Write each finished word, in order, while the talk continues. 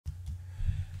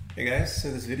Hey guys, so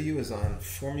this video is on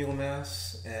formula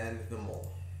mass and the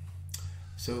mole.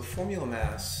 So formula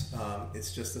mass,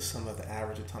 it's just the sum of the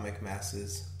average atomic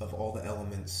masses of all the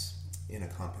elements in a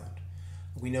compound.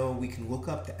 We know we can look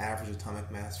up the average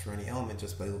atomic mass for any element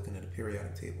just by looking at a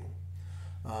periodic table.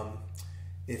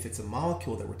 If it's a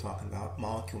molecule that we're talking about,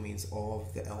 molecule means all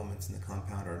of the elements in the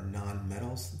compound are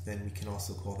non-metals, then we can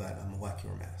also call that a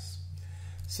molecular mass.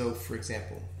 So for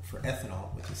example, for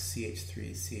ethanol, which is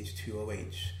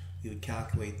CH3CH2OH, you would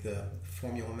calculate the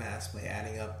formula mass by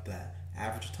adding up the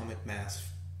average atomic mass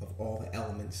of all the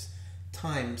elements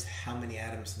times how many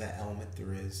atoms of that element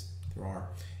there are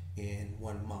in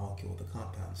one molecule of the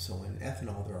compound. So in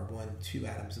ethanol there are 2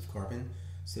 atoms of carbon,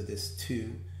 so this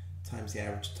 2 times the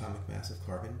average atomic mass of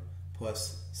carbon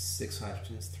plus 6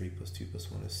 hydrogens, 3 plus 2 plus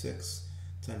 1 is 6,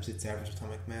 times its average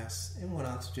atomic mass, and 1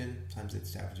 oxygen times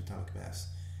its average atomic mass.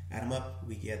 Add them up,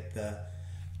 we get the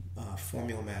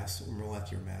formula mass or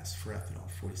molecular mass for ethanol,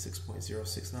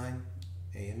 46.069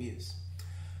 AMUs.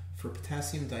 For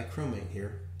potassium dichromate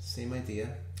here, same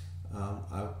idea.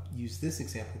 I'll use this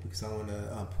example because I want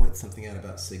to point something out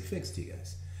about sig figs to you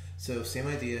guys. So same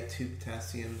idea, 2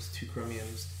 potassiums, 2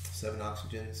 chromiums, 7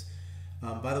 oxygens.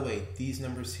 By the way, these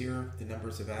numbers here, the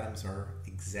numbers of atoms are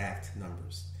exact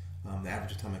numbers. The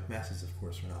average atomic masses, of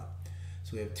course, are not.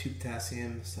 So we have 2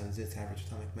 potassiums times its average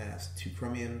atomic mass, 2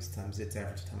 chromiums times its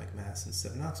average atomic mass, and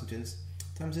 7 oxygens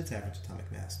times its average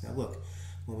atomic mass. Now look,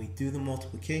 when we do the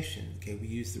multiplication, okay, we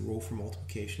use the rule for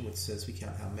multiplication, which says we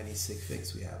count how many sig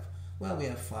figs we have. Well, we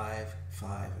have 5,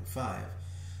 5, and 5.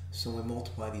 So when we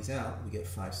multiply these out, we get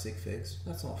 5 sig figs.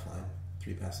 That's all fine.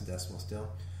 3 past the decimal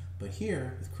still. But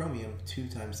here, with chromium, 2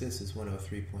 times this is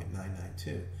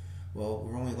 103.992. Well,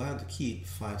 we're only allowed to keep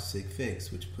 5 sig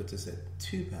figs, which puts us at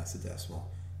 2 past the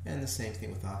decimal, and the same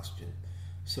thing with oxygen.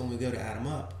 So when we go to add them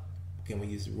up, again we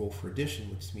use the rule for addition,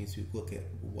 which means we look at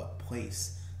what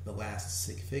place the last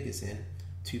sig fig is in,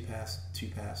 2 past, 2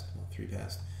 past, well 3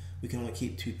 past. We can only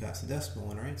keep 2 past the decimal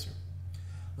in our answer.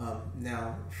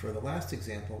 Now, for the last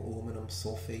example, aluminum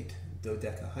sulfate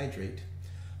dodecahydrate,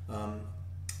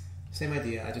 same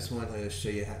idea. I just wanted to show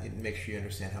you how, make sure you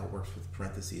understand how it works with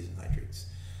parentheses and hydrates.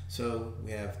 So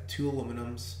we have 2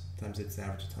 aluminums times its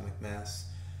average atomic mass.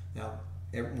 Now,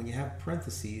 when you have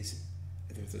parentheses,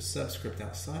 if there's a subscript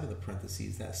outside of the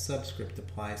parentheses, that subscript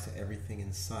applies to everything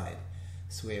inside.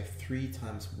 So we have 3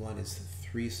 times 1 is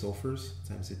 3 sulfurs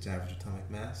times its average atomic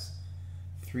mass.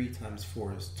 3 times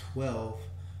 4 is 12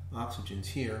 oxygens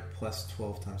here, plus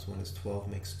 12 times 1 is 12,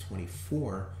 makes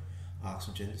 24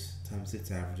 oxygens times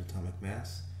its average atomic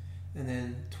mass. And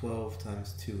then 12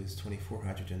 times 2 is 24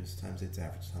 hydrogens times its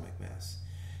average atomic mass.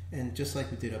 And just like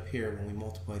we did up here, when we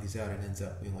multiply these out, it ends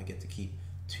up we only get to keep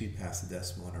 2 past the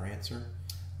decimal in our answer,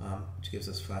 which gives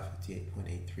us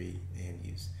 558.83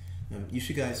 AMUs. You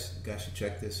guys should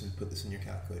check this and put this in your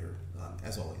calculator,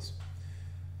 as always.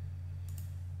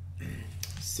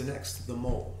 So next, the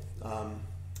mole.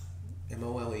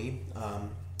 MOLE.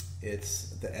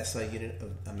 It's the SI unit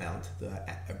of amount. The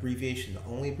abbreviation, the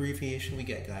only abbreviation we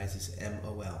get, guys, is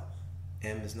MOL.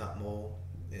 M is not mole,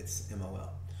 it's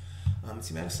MOL. It's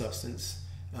the amount of substance.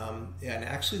 And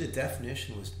actually the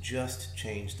definition was just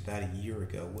changed about a year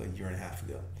ago, a year and a half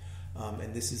ago.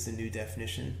 And this is the new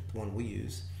definition, the one we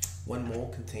use. 1 mole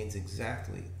contains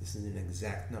exactly, this is an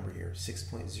exact number here,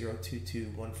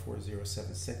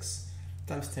 6.022140076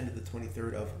 times 10 to the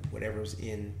 23rd of whatever's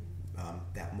in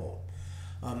that mole.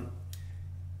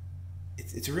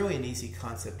 It's really an easy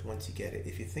concept once you get it.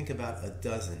 If you think about a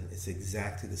dozen, it's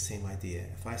exactly the same idea.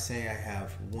 If I say I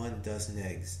have 1 dozen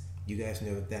eggs, you guys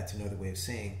know that's another way of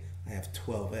saying I have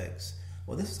 12 eggs.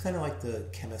 Well, this is kind of like the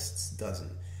chemist's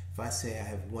dozen. If I say I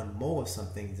have 1 mole of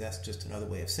something, that's just another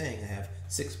way of saying I have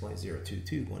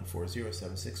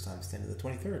 6.022140076 times 10 to the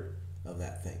 23rd of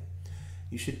that thing.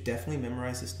 You should definitely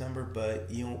memorize this number, but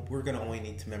we're going to only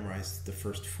need to memorize the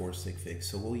first 4 sig figs.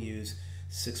 So we'll use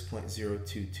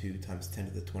 6.022 times 10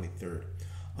 to the 23rd.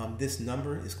 This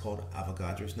number is called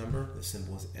Avogadro's number. The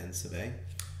symbol is N sub A,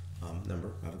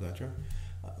 number, Avogadro.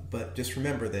 But just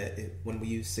remember that when we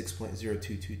use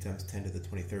 6.022 times 10 to the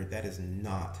 23rd, that is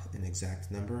not an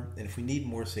exact number. And if we need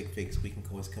more sig figs, we can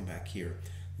always come back here.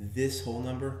 This whole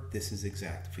number, this is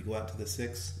exact. If we go out to the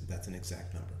 6, that's an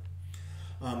exact number.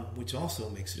 Which also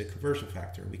makes it a conversion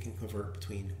factor. We can convert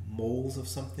between moles of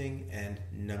something and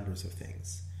numbers of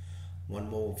things. 1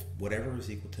 mole of whatever is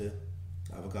equal to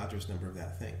Avogadro's number of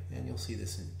that thing. And you'll see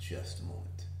this in just a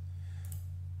moment.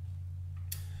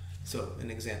 So, an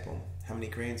example. How many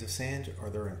grains of sand are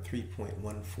there in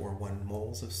 3.141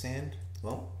 moles of sand?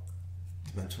 Well,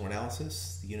 dimensional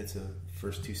analysis, the units of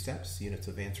first 2 steps, the units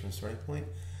of answer and starting point.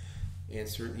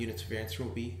 units of answer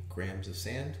will be grains of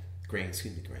sand, grains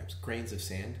of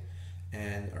sand,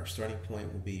 and our starting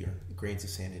point will be your grains of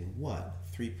sand in what?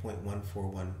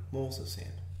 3.141 moles of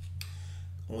sand.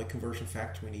 Only conversion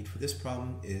factor we need for this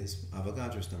problem is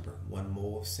Avogadro's number. 1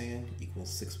 mole of sand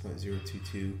equals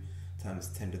 6.022 times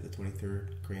 10 to the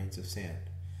 23rd grains of sand.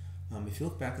 If you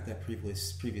look back at that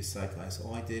previous slide, guys,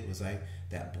 all I did was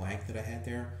that blank that I had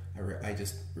there, I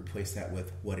just replaced that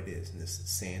with what it is, in this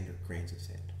sand or grains of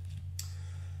sand.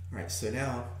 All right, so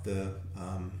now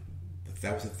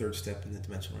that was the third step in the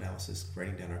dimensional analysis,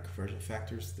 writing down our conversion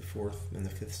factors. The fourth and the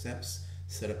fifth steps,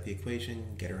 set up the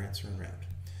equation, get our answer and round.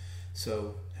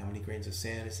 So how many grains of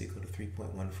sand is equal to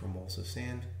 3.14 moles of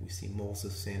sand? We see moles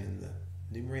of sand in the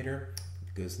numerator.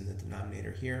 It goes in the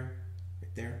denominator here,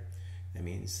 right there. That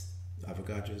means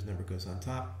Avogadro's number goes on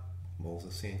top. Moles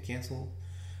of sand cancel.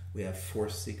 We have 4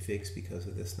 sig figs because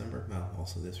of this number. Well,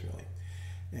 also this really.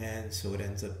 And so it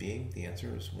ends up being, the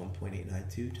answer is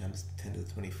 1.892 times 10 to the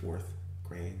 24th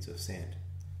grains of sand.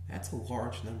 That's a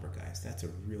large number, guys. That's a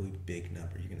really big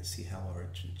number. You're going to see how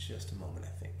large in just a moment, I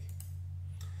think.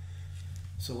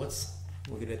 So let's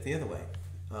look at it the other way.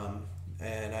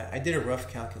 And I did a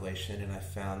rough calculation, and I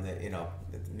found that,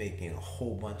 making a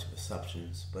whole bunch of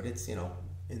assumptions, but it's,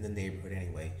 in the neighborhood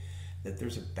anyway, that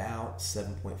there's about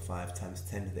 7.5 times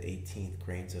 10 to the 18th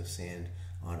grains of sand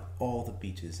on all the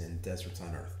beaches and deserts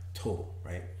on Earth, total,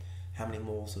 right? How many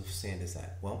moles of sand is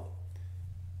that? Well,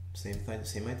 same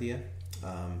idea.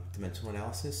 Dimensional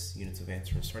analysis, units of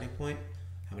answer and starting point.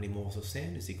 How many moles of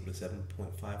sand is equal to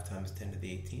 7.5 times 10 to the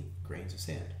 18th grains of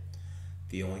sand?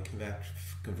 The only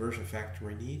conversion factor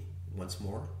we need, once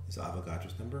more, is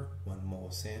Avogadro's number. 1 mole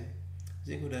of sand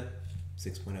is equal to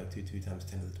 6.022 times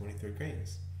 10 to the 23rd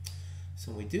grains.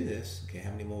 So when we do this, okay,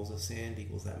 how many moles of sand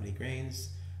equals that many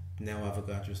grains? Now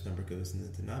Avogadro's number goes in the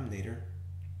denominator,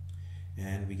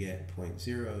 and we get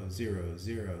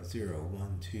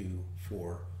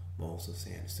 0.000124 moles of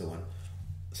sand. So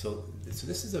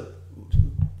this is a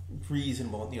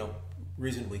reasonable,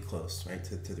 reasonably close, right,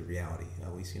 to the reality,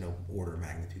 at least, order of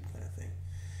magnitude kind of thing.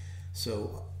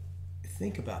 So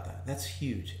think about that. That's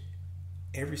huge.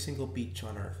 Every single beach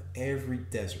on Earth, every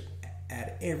desert,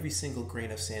 add every single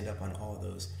grain of sand up on all of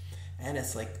those, and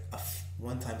it's like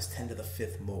 1 times 10 to the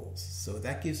 5th moles. So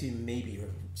that gives you maybe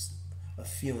a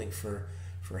feeling for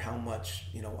how much,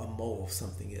 a mole of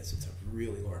something is. It's a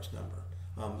really large number.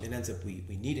 It ends up, we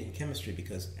need it in chemistry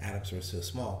because atoms are so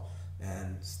small,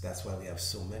 and that's why we have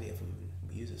so many of them,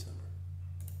 and we use this number.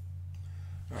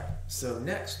 All right, so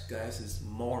next, guys, is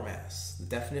molar mass. The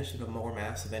definition of molar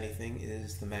mass of anything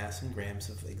is the mass in grams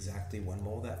of exactly 1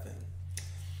 mole of that thing.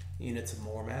 Units of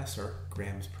molar mass are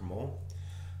grams per mole.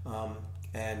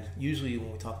 And usually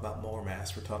when we talk about molar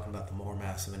mass, we're talking about the molar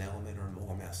mass of an element or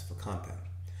molar mass of a compound.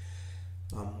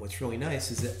 What's really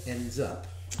nice is it ends up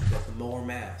that the molar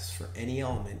mass for any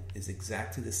element is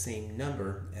exactly the same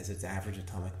number as its average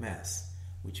atomic mass,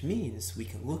 which means we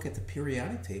can look at the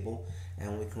periodic table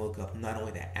and we can look up not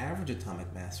only the average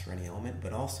atomic mass for any element,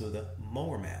 but also the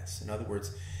molar mass. In other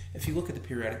words, if you look at the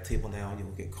periodic table now and you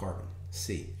look at carbon,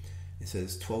 C, it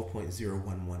says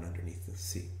 12.011 underneath the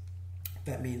C.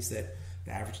 That means that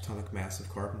the average atomic mass of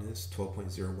carbon is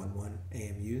 12.011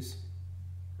 AMUs.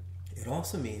 It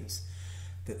also means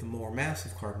that the molar mass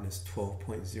of carbon is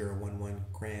 12.011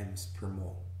 grams per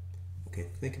mole. Okay,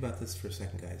 think about this for a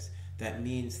second, guys. That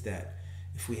means that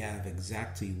if we have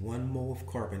exactly 1 mole of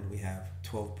carbon, we have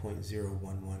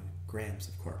 12.011 grams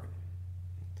of carbon.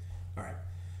 All right,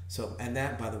 so, and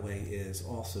that, by the way, is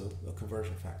also a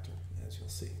conversion factor, as you'll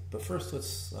see. But first,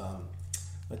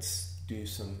 let's do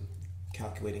some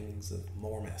calculatings of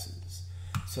molar masses.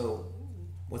 So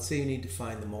let's say you need to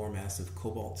find the molar mass of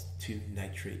cobalt-2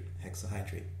 nitrate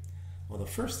hexahydrate. Well, the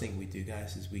first thing we do,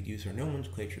 guys, is we use our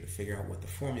nomenclature to figure out what the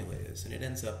formula is, and it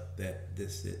ends up that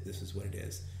this is what it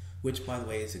is, which, by the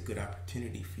way, is a good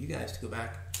opportunity for you guys to go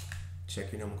back,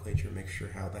 check your nomenclature, make sure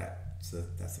how that's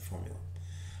the formula.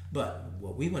 But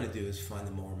what we want to do is find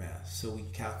the molar mass. So we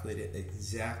calculate it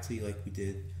exactly like we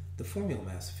did the formula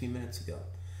mass a few minutes ago.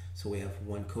 So we have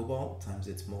 1 cobalt times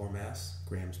its molar mass,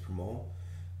 grams per mole.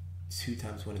 2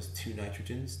 times 1 is 2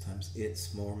 nitrogens times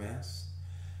its molar mass.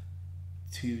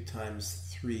 2 times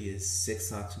 3 is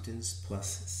 6 oxygens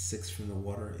plus 6 from the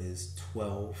water is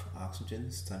 12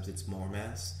 oxygens times its molar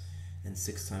mass. And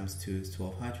 6 times 2 is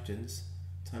 12 hydrogens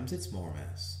times its molar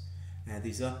mass. Add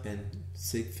these up, and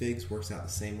sig figs works out the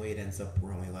same way. It ends up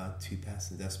we're only allowed 2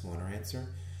 past the decimal in our answer.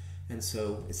 And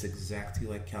so it's exactly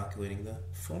like calculating the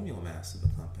formula mass of a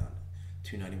compound,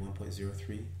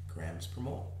 291.03 grams per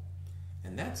mole.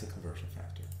 And that's a conversion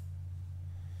factor.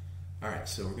 All right,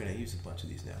 so we're going to use a bunch of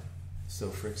these now. So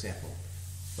for example,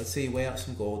 let's say you weigh out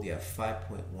some gold, you have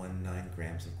 5.19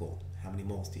 grams of gold. How many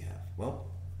moles do you have? Well,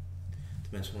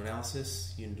 dimensional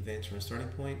analysis, unit of answer and starting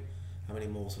point, how many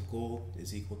moles of gold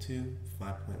is equal to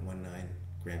 5.19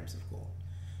 grams of gold.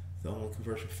 The only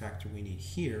conversion factor we need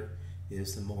here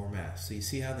is the molar mass. So you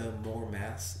see how the molar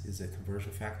mass is a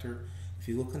conversion factor? If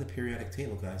you look on the periodic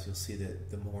table, guys, you'll see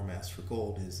that the molar mass for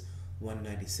gold is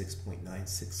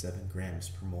 196.967 grams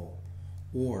per mole.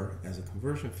 Or, as a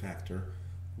conversion factor,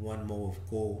 1 mole of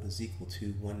gold is equal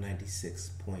to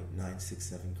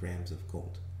 196.967 grams of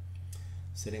gold.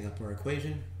 Setting up our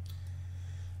equation,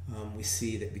 we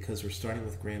see that because we're starting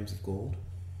with grams of gold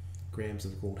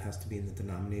has to be in the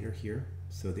denominator here.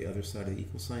 So the other side of the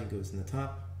equal sign goes in the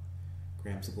top.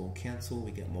 Grams of gold cancel,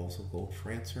 we get moles of gold for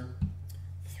answer.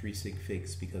 3 sig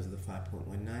figs because of the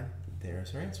 5.19.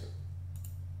 There's our answer.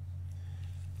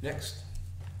 Next,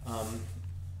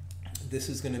 this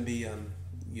is going to be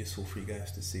useful for you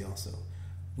guys to see also.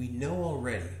 We know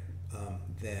already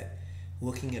that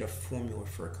looking at a formula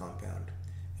for a compound,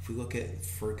 if we look at,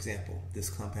 for example, this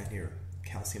compound here,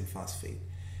 calcium phosphate,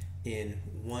 in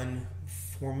one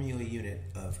formula unit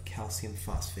of calcium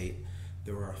phosphate,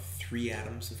 there are 3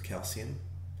 atoms of calcium,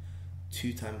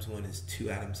 2 times 1 is 2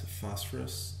 atoms of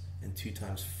phosphorus, and 2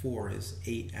 times 4 is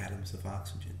 8 atoms of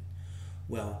oxygen.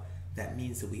 Well, that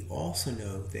means that we also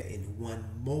know that in 1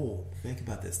 mole, think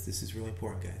about this, this is really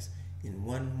important, guys. In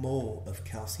 1 mole of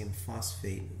calcium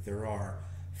phosphate, there are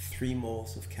 3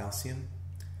 moles of calcium,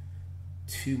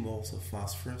 2 moles of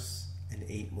phosphorus, and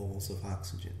 8 moles of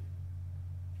oxygen.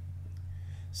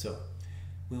 So,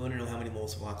 we want to know how many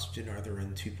moles of oxygen are there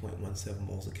in 2.17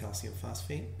 moles of calcium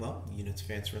phosphate. Well, units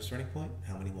of answer and starting point,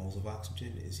 how many moles of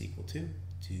oxygen is equal to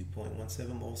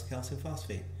 2.17 moles of calcium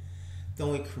phosphate. The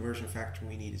only conversion factor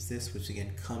we need is this, which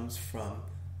again comes from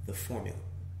the formula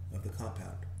of the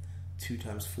compound. 2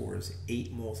 times 4 is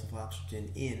 8 moles of oxygen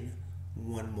in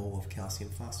 1 mole of calcium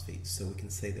phosphate. So we can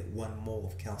say that 1 mole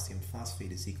of calcium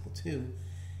phosphate is equal to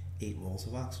 8 moles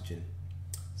of oxygen.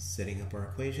 Setting up our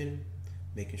equation,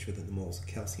 making sure that the moles of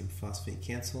calcium phosphate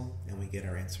cancel, and we get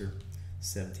our answer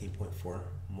 17.4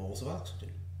 moles of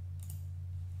oxygen.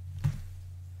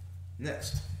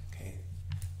 Next, okay,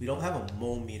 we don't have a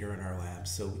mole meter in our lab,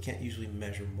 so we can't usually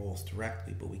measure moles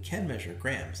directly, but we can measure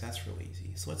grams. That's really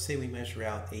easy. So let's say we measure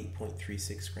out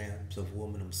 8.36 grams of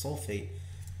aluminum sulfate.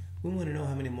 We want to know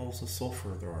how many moles of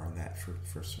sulfur there are on that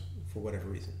for whatever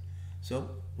reason. So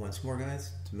once more,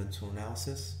 guys, dimensional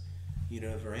analysis,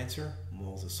 unit of our answer,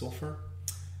 moles of sulfur.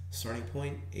 Starting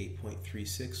point,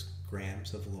 8.36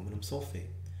 grams of aluminum sulfate.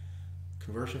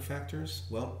 Conversion factors,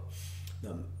 well,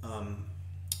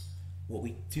 what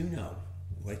we do know,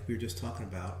 like we were just talking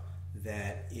about,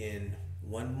 that in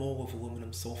 1 mole of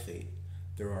aluminum sulfate,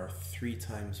 there are 3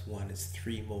 times 1 is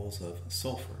 3 moles of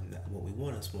sulfur. And that, what we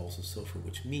want is moles of sulfur,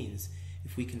 which means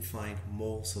if we can find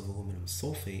moles of aluminum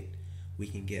sulfate, we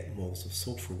can get moles of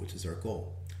sulfur, which is our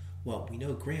goal. Well, we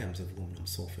know grams of aluminum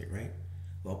sulfate, right?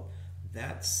 Well,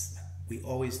 we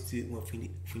always do, well, if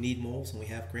we need moles and we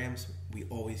have grams, we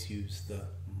always use the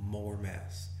molar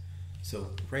mass.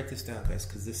 So write this down, guys,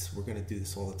 because we're going to do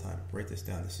this all the time. Write this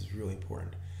down. This is really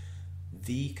important.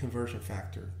 The conversion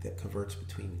factor that converts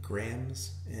between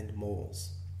grams and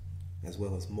moles, as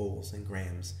well as moles and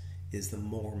grams, is the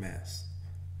molar mass.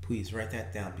 Please write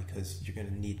that down because you're going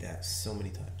to need that so many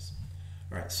times.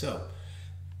 All right, so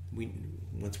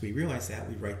once we realize that,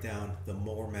 we write down the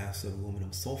molar mass of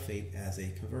aluminum sulfate as a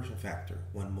conversion factor.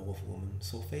 1 mole of aluminum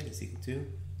sulfate is equal to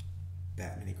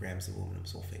that many grams of aluminum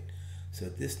sulfate. So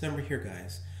this number here,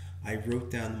 guys, I wrote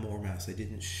down the molar mass. I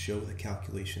didn't show the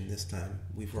calculation this time.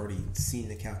 We've already seen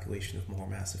the calculation of molar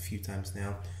mass a few times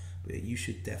now, but you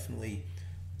should definitely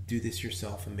do this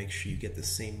yourself and make sure you get the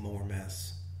same molar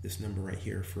mass, this number right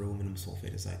here, for aluminum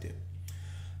sulfate as I do.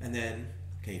 And then,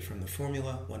 okay, from the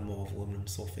formula, 1 mole of aluminum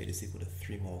sulfate is equal to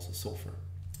 3 moles of sulfur.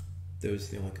 Those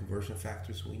are the only conversion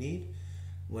factors we need.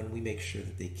 When we make sure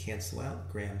that they cancel out,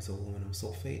 grams of aluminum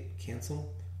sulfate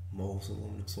cancel, moles of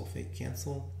aluminum sulfate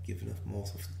cancel, give us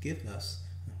moles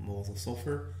of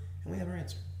sulfur, and we have our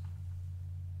answer.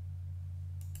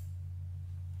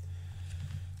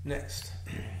 Next,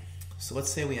 so let's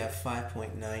say we have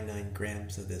 5.99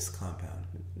 grams of this compound.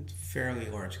 It's a fairly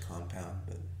large compound,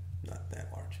 but not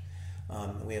that large.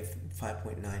 We have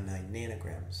 5.99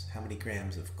 nanograms. How many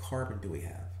grams of carbon do we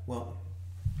have? Well,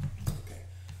 okay,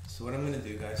 so what I'm going to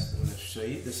do, guys, is I'm going to show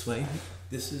you this way.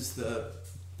 This is the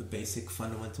basic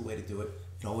fundamental way to do it.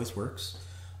 It always works,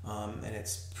 and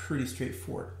it's pretty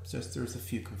straightforward. So there's a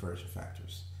few conversion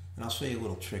factors, and I'll show you a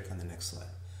little trick on the next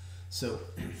slide. So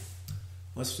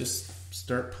let's just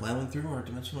start plowing through our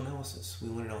dimensional analysis. We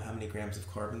want to know how many grams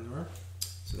of carbon there are.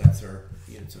 So that's our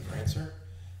units of our answer.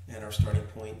 And our starting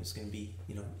point is going to be,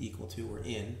 equal to or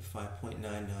in 5.99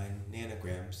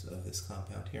 nanograms of this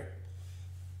compound here.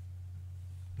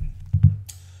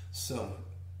 So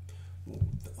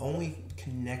the only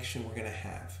connection we're going to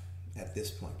have at this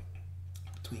point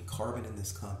between carbon and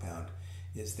this compound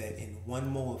is that in 1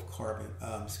 mole of carbon,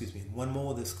 in 1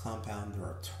 mole of this compound, there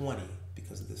are 20,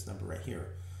 because of this number right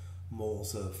here,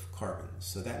 moles of carbon.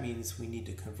 So that means we need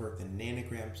to convert the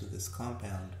nanograms of this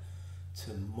compound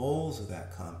to moles of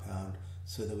that compound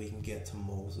so that we can get to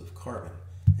moles of carbon.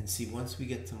 And see, once we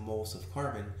get to moles of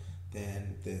carbon,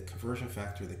 then the conversion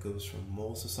factor that goes from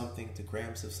moles of something to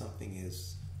grams of something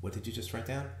is, what did you just write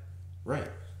down? Right,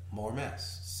 molar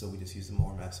mass. So we just use the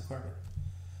molar mass of carbon.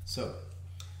 So,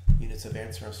 units of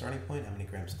answer on starting point, how many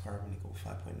grams of carbon equal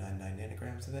 5.99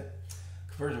 nanograms of it?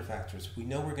 Conversion factors, we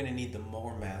know we're going to need the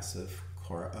molar mass of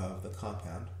the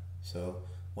compound. So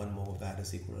 1 mole of that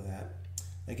is equal to that.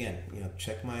 Again,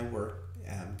 check my work,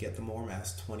 get the molar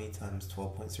mass, 20 times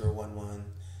 12.011,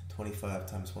 25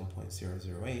 times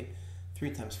 1.008,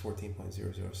 3 times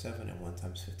 14.007, and 1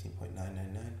 times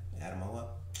 15.999. Add them all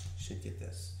up, should get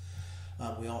this.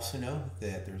 We also know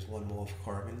that there's 1 mole of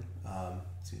carbon,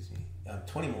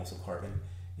 20 moles of carbon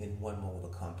in 1 mole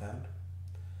of the compound.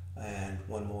 And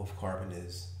 1 mole of carbon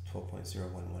is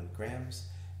 12.011 grams.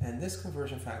 And this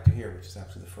conversion factor here, which is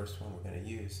actually the first one we're going to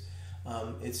use,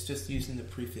 it's just using the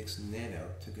prefix nano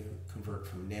to convert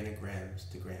from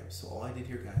nanograms to grams. So all I did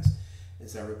here, guys,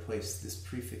 is I replaced this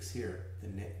prefix here,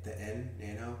 the n,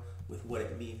 nano, with what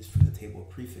it means from the table of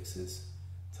prefixes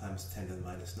times 10 to the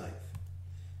minus 9th.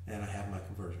 And I have my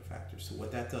conversion factor. So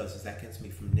what that does is that gets me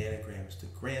from nanograms to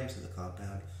grams of the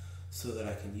compound, so that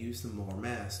I can use the molar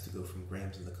mass to go from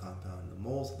grams of the compound to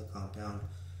moles of the compound,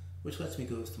 which lets me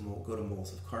go to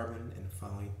moles of carbon and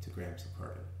finally to grams of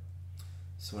carbon.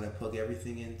 So when I plug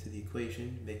everything into the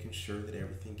equation, making sure that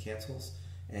everything cancels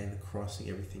and crossing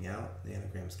everything out,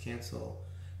 nanograms cancel,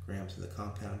 grams of the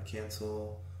compound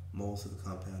cancel, moles of the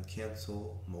compound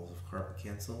cancel, moles of carbon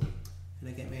cancel, and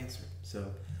I get my answer. So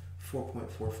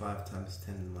 4.45 times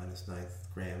 10 to the minus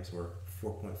 9th grams, or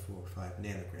 4.45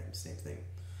 nanograms, same thing,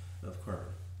 of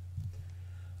carbon.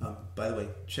 By the way,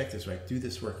 check this, right? Do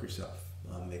this work yourself.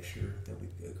 Make sure that we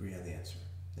agree on the answer.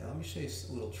 Now let me show you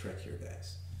a little trick here,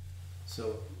 guys.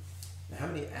 So how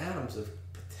many atoms of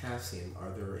potassium are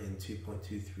there in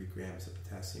 2.23 grams of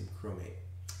potassium chromate?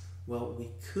 Well, we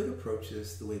could approach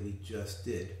this the way we just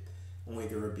did, only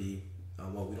there would be,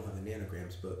 well, we don't have the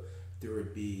nanograms, but there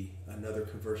would be another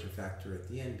conversion factor at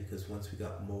the end, because once we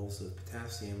got moles of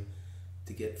potassium,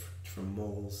 to get from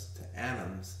moles to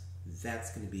atoms,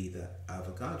 that's going to be the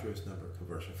Avogadro's number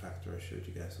conversion factor I showed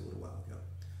you guys a little while ago.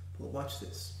 But watch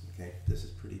this, okay? This is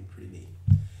pretty neat.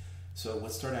 So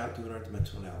let's start out doing our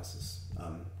dimensional analysis.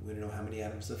 We're going to know how many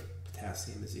atoms of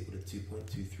potassium is equal to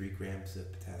 2.23 grams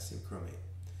of potassium chromate.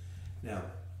 Now,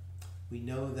 we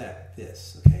know that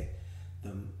this, okay,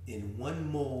 in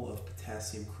 1 mole of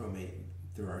potassium chromate,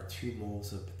 there are 2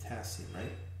 moles of potassium,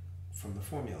 right? From the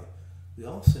formula. We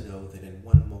also know that in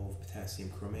 1 mole of potassium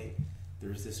chromate,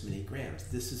 there's this many grams.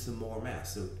 This is the molar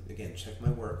mass. So again, check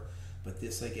my work, but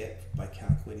this I get by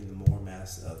calculating the molar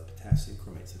mass of potassium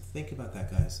chromate. So think about that,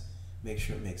 guys. Make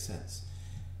sure it makes sense.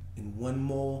 In 1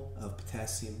 mole of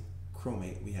potassium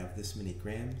chromate, we have this many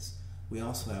grams. We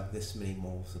also have this many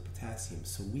moles of potassium.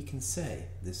 So we can say,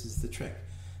 this is the trick,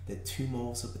 that 2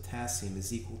 moles of potassium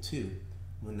is equal to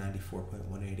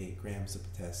 194.188 grams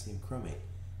of potassium chromate.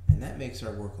 And that makes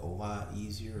our work a lot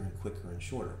easier and quicker and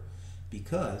shorter,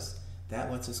 because that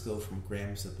lets us go from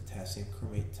grams of potassium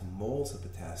chromate to moles of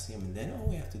potassium, and then all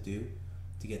we have to do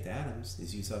to get the atoms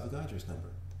is use Avogadro's number.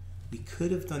 We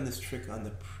could have done this trick on the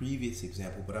previous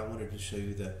example, but I wanted to show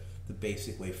you the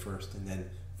basic way first and then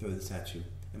throw this at you.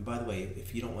 And by the way,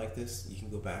 if you don't like this, you can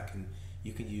go back and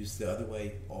you can use the other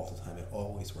way all the time. It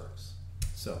always works.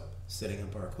 So, setting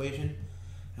up our equation,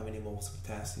 how many moles of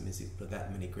potassium is equal to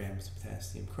that many grams of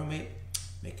potassium chromate,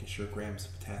 making sure grams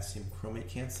of potassium chromate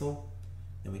cancel.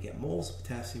 Then we get moles of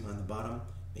potassium on the bottom,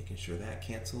 making sure that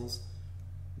cancels.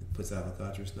 It puts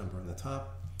Avogadro's number on the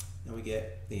top, and we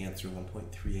get the answer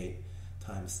 1.38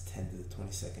 times 10 to the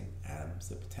 22nd atoms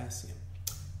of potassium.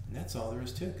 And that's all there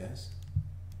is to it, guys.